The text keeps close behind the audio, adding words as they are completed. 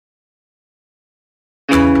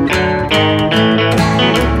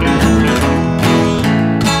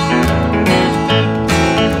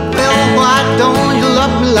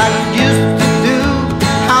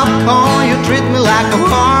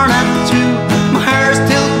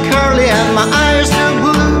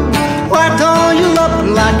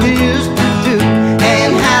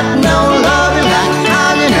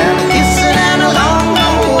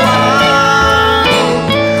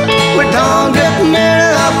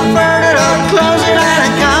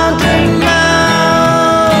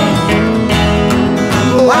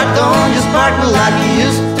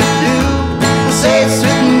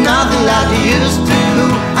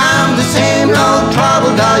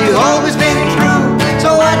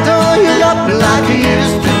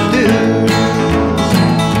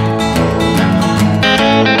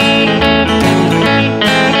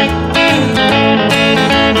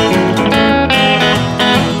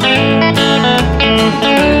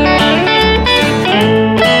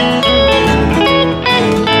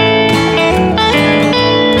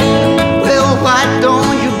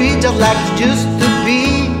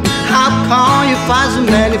find so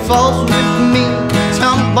many faults with me.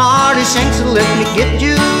 Somebody sings to let me get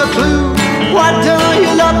you a clue. Why don't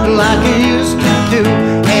you love me like you used to do?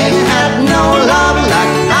 Ain't had no love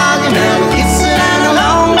like hugging and kissing and a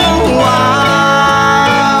long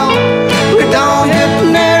while. We don't get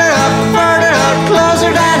nearer up, further up,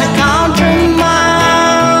 closer than a country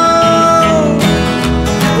mile.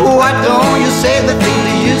 Why don't you say the thing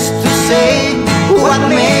you used to say? What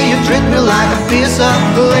made you treat me like a piece of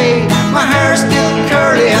clay? My hair's still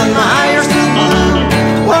curly and my eye's still blue.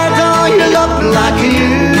 Why don't you love me like